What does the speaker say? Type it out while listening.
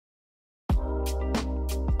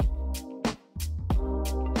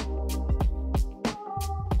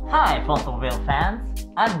Hi, FoW fans.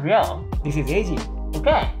 I'm Ryo. This is AG.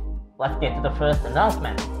 Okay, let's get to the first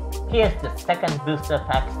announcement. Here's the second booster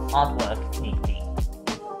pack artwork sneak peek.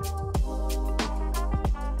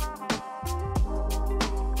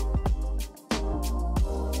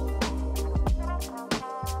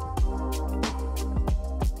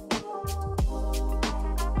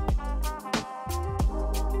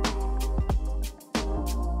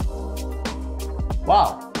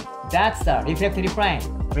 Wow, that's the reflect refrain.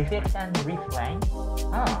 Reflect and refrain?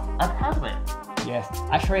 Oh, I've heard of it. Yes,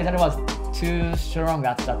 actually that was too strong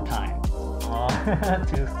at that time. Oh,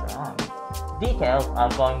 too strong. Details are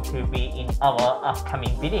going to be in our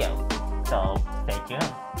upcoming video, so stay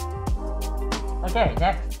tuned. Okay,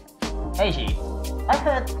 next. Eiji, I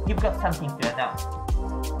heard you've got something to announce.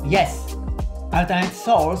 Yes, Alternate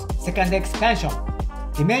Souls second expansion,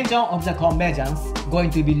 Dimension of the Convergence, going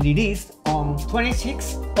to be released on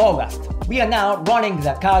 26 August. We are now running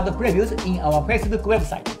the card previews in our Facebook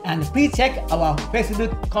website, and please check our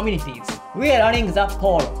Facebook communities. We are running the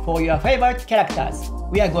poll for your favorite characters.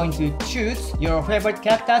 We are going to choose your favorite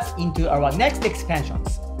characters into our next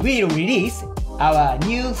expansions. We will release our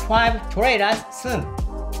new 5 trailers soon.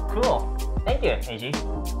 Cool. Thank you, Eiji.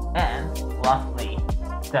 And lastly,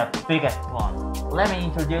 the biggest one. Let me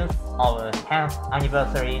introduce our 10th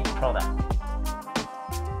anniversary product.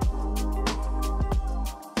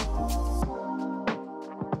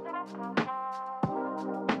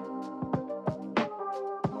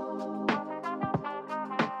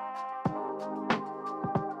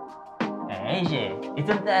 Eiji,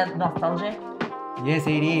 isn't that nostalgic? Yes,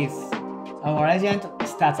 it is. Our legend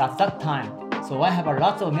starts at that time, so I have a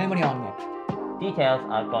lot of memory on it. Details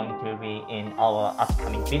are going to be in our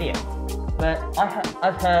upcoming video. But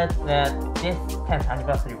I've heard that this 10th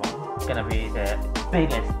anniversary one is gonna be the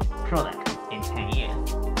biggest product in 10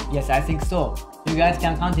 years. Yes, I think so. You guys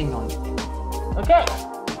can counting on it. Okay,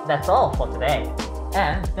 that's all for today.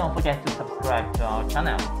 And don't forget to subscribe to our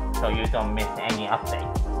channel so you don't miss any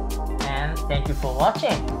updates. And thank you for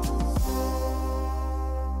watching.